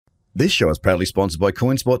This show is proudly sponsored by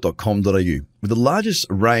coinspot.com.au, with the largest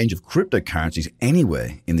range of cryptocurrencies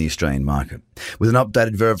anywhere in the Australian market. With an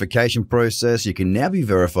updated verification process, you can now be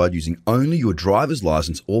verified using only your driver's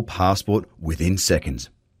license or passport within seconds.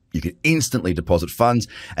 You can instantly deposit funds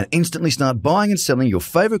and instantly start buying and selling your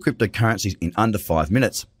favourite cryptocurrencies in under 5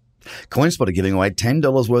 minutes. CoinSpot are giving away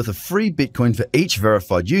 $10 worth of free Bitcoin for each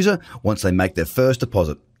verified user once they make their first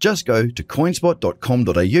deposit. Just go to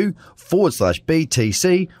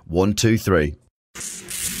coinspot.com.au/BTC123.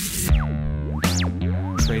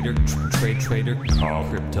 Trader Cobb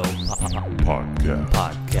Crypto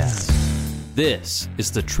Podcast. This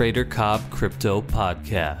is the Trader Cobb Crypto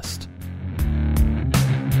Podcast.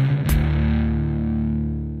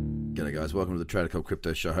 G'day guys, welcome to the Trader Cobb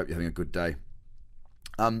Crypto Show. Hope you're having a good day.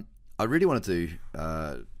 I really wanted to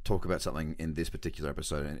talk about something in this particular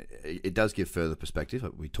episode, and it does give further perspective.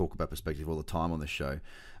 We talk about perspective all the time on this show.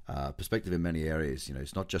 Perspective in many areas. You know,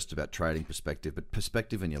 it's not just about trading perspective, but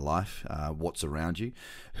perspective in your life, what's around you,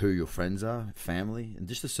 who your friends are, family, and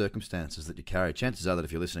just the circumstances that you carry. Chances are that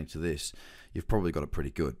if you're listening to this, you've probably got it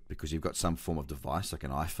pretty good because you've got some form of device like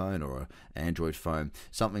an iPhone or an Android phone,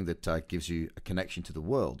 something that gives you a connection to the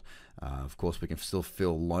world. Of course, we can still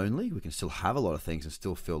feel lonely. We can still have a lot of things and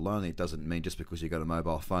still feel lonely. It doesn't mean just because you've got a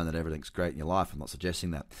mobile phone that everything's great in your life. I'm not suggesting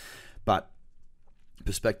that. But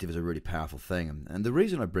perspective is a really powerful thing. And the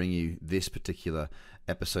reason I bring you this particular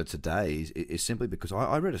episode today is simply because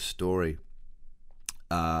I read a story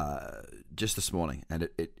just this morning, and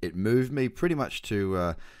it moved me pretty much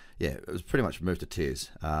to, it was pretty much moved to tears.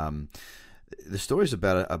 The story is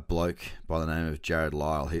about a bloke by the name of Jarrod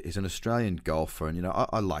Lyle. He's an Australian golfer, and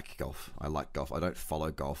I like golf. I don't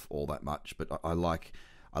follow golf all that much, but I like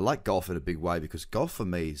golf in a big way because golf for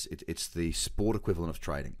me it's the sport equivalent of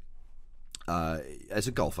trading. As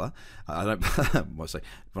a golfer, I don't when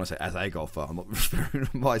I say as a golfer, I'm not referring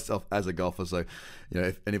to myself as a golfer. So,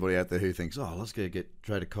 if anybody out there who thinks, let's go get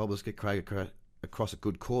Trader Cobb, let's get Craig across a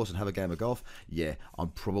good course and have a game of golf, I'm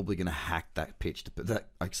probably going to hack that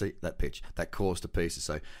course to pieces.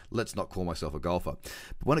 So let's not call myself a golfer.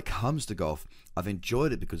 But when it comes to golf, I've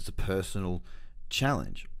enjoyed it because it's a personal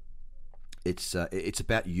challenge. It's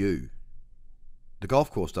about you. The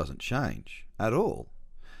golf course doesn't change at all,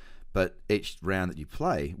 but each round that you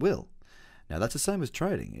play will. Now that's the same as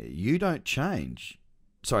trading. You don't change.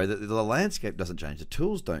 Sorry, the landscape doesn't change. The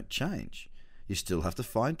tools don't change. You still have to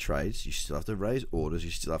find trades, you still have to raise orders,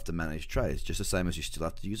 you still have to manage trades, just the same as you still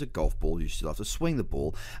have to use a golf ball, you still have to swing the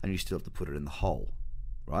ball, and you still have to put it in the hole,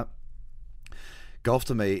 right? Golf,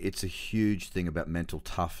 to me, it's a huge thing about mental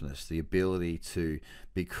toughness, the ability to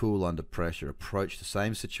be cool under pressure, approach the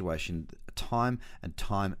same situation time and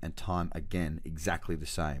time and time again, exactly the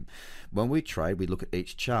same. When we trade, we look at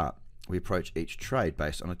each chart. We approach each trade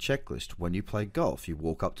based on a checklist. When you play golf, you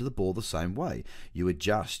walk up to the ball the same way. You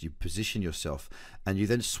adjust, you position yourself, and you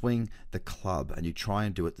then swing the club, and you try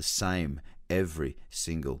and do it the same every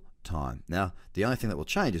single time. Now, the only thing that will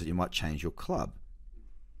change is that you might change your club.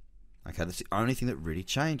 Okay, that's the only thing that really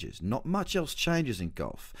changes. Not much else changes in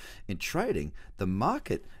golf. In trading, the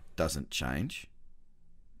market doesn't change.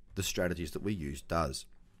 The strategies that we use does.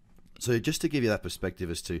 So just to give you that perspective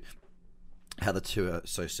as to how the two are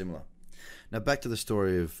so similar. Now back to the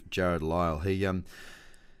story of Jarrod Lyle.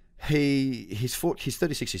 He's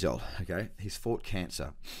 36 years old. Okay, he's fought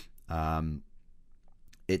cancer.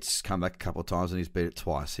 It's come back a couple of times and he's beat it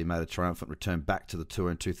twice. He made a triumphant return back to the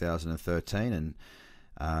tour in 2013, and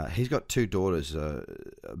he's got two daughters,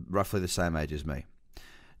 roughly the same age as me.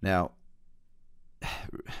 Now,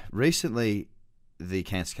 recently the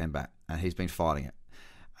cancer came back and he's been fighting it.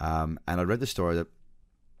 And I read the story that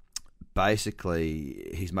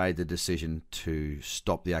basically he's made the decision to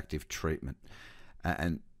stop the active treatment,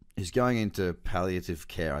 and he's going into palliative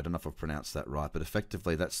care. I don't know if I've pronounced that right, but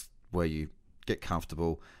effectively that's where you get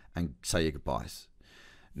comfortable and say your goodbyes.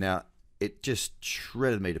 Now, it just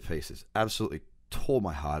shredded me to pieces, absolutely tore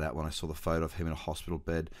my heart out when I saw the photo of him in a hospital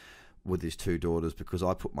bed with his two daughters, because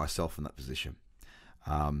I put myself in that position,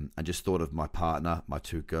 and just thought of my partner, my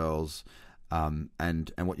two girls, and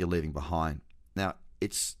what you're leaving behind. Now,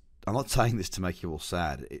 I'm not saying this to make you all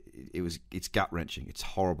sad. It's gut wrenching. It's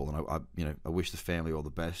horrible, and I wish the family all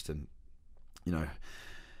the best. And I'm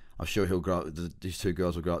sure he'll grow up. These two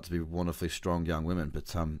girls will grow up to be wonderfully strong young women.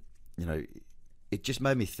 But it just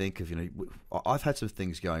made me think of I've had some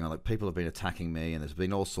things going on. Like, people have been attacking me, and there's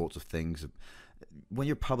been all sorts of things. When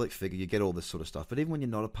you're a public figure, you get all this sort of stuff. But even when you're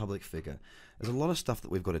not a public figure, there's a lot of stuff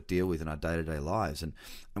that we've got to deal with in our day-to-day lives, and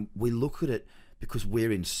we look at it because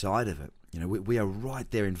we're inside of it. We are right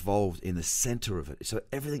there involved in the center of it. So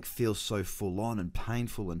everything feels so full on and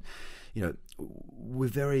painful, and we're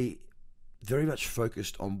very, very much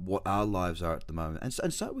focused on what our lives are at the moment.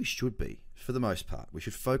 And so we should be, for the most part. We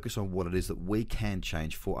should focus on what it is that we can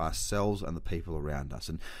change for ourselves and the people around us,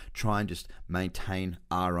 and try and just maintain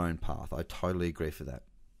our own path. I totally agree for that.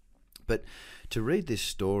 But to read this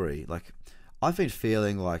story, like, I've been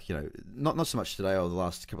feeling like, not so much today or the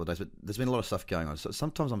last couple of days, but there's been a lot of stuff going on. So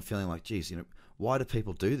sometimes I'm feeling like, geez, why do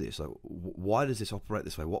people do this? Like, why does this operate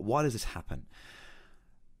this way? Why does this happen?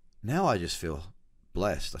 Now I just feel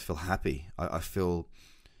blessed. I feel happy. I feel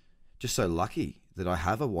just so lucky that I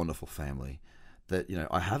have a wonderful family, that,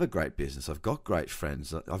 I have a great business. I've got great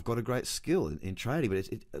friends. I've got a great skill in trading, but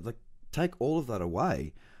it's like, take all of that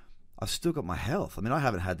away, I've still got my health. I mean, I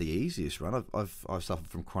haven't had the easiest run. I've suffered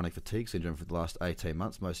from chronic fatigue syndrome for the last 18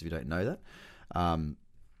 months. Most of you don't know that.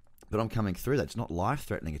 But I'm coming through that. It's not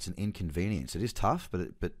life-threatening. It's an inconvenience. It is tough, but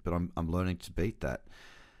I'm learning to beat that.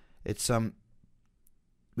 It's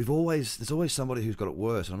there's always somebody who's got it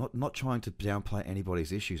worse. And I'm not trying to downplay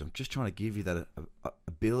anybody's issues. I'm just trying to give you that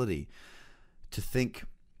ability to think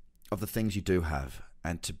of the things you do have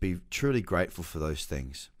and to be truly grateful for those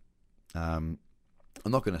things.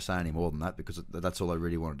 I'm not going to say any more than that, because that's all I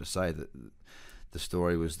really wanted to say. That the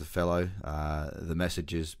story was the fellow. The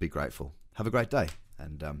message is be grateful. Have a great day,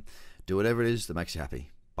 and do whatever it is that makes you happy.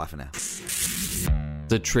 Bye for now.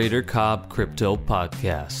 The Trader Cobb Crypto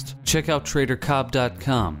Podcast. Check out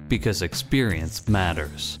TraderCobb.com, because experience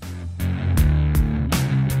matters.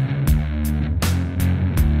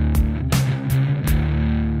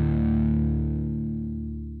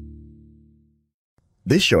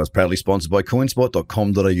 This show is proudly sponsored by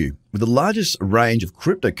Coinspot.com.au, with the largest range of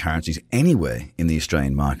cryptocurrencies anywhere in the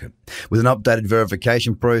Australian market. With an updated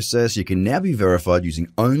verification process, you can now be verified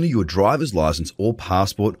using only your driver's license or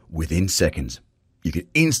passport within seconds. You can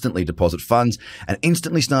instantly deposit funds and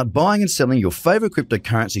instantly start buying and selling your favorite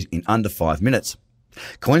cryptocurrencies in under 5 minutes.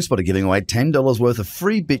 Coinspot are giving away $10 worth of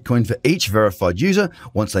free Bitcoin for each verified user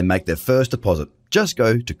once they make their first deposit. Just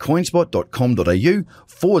go to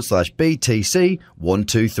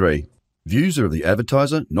coinspot.com.au/BTC123. Views are of the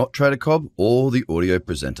advertiser, not Trader Cobb or the audio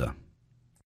presenter.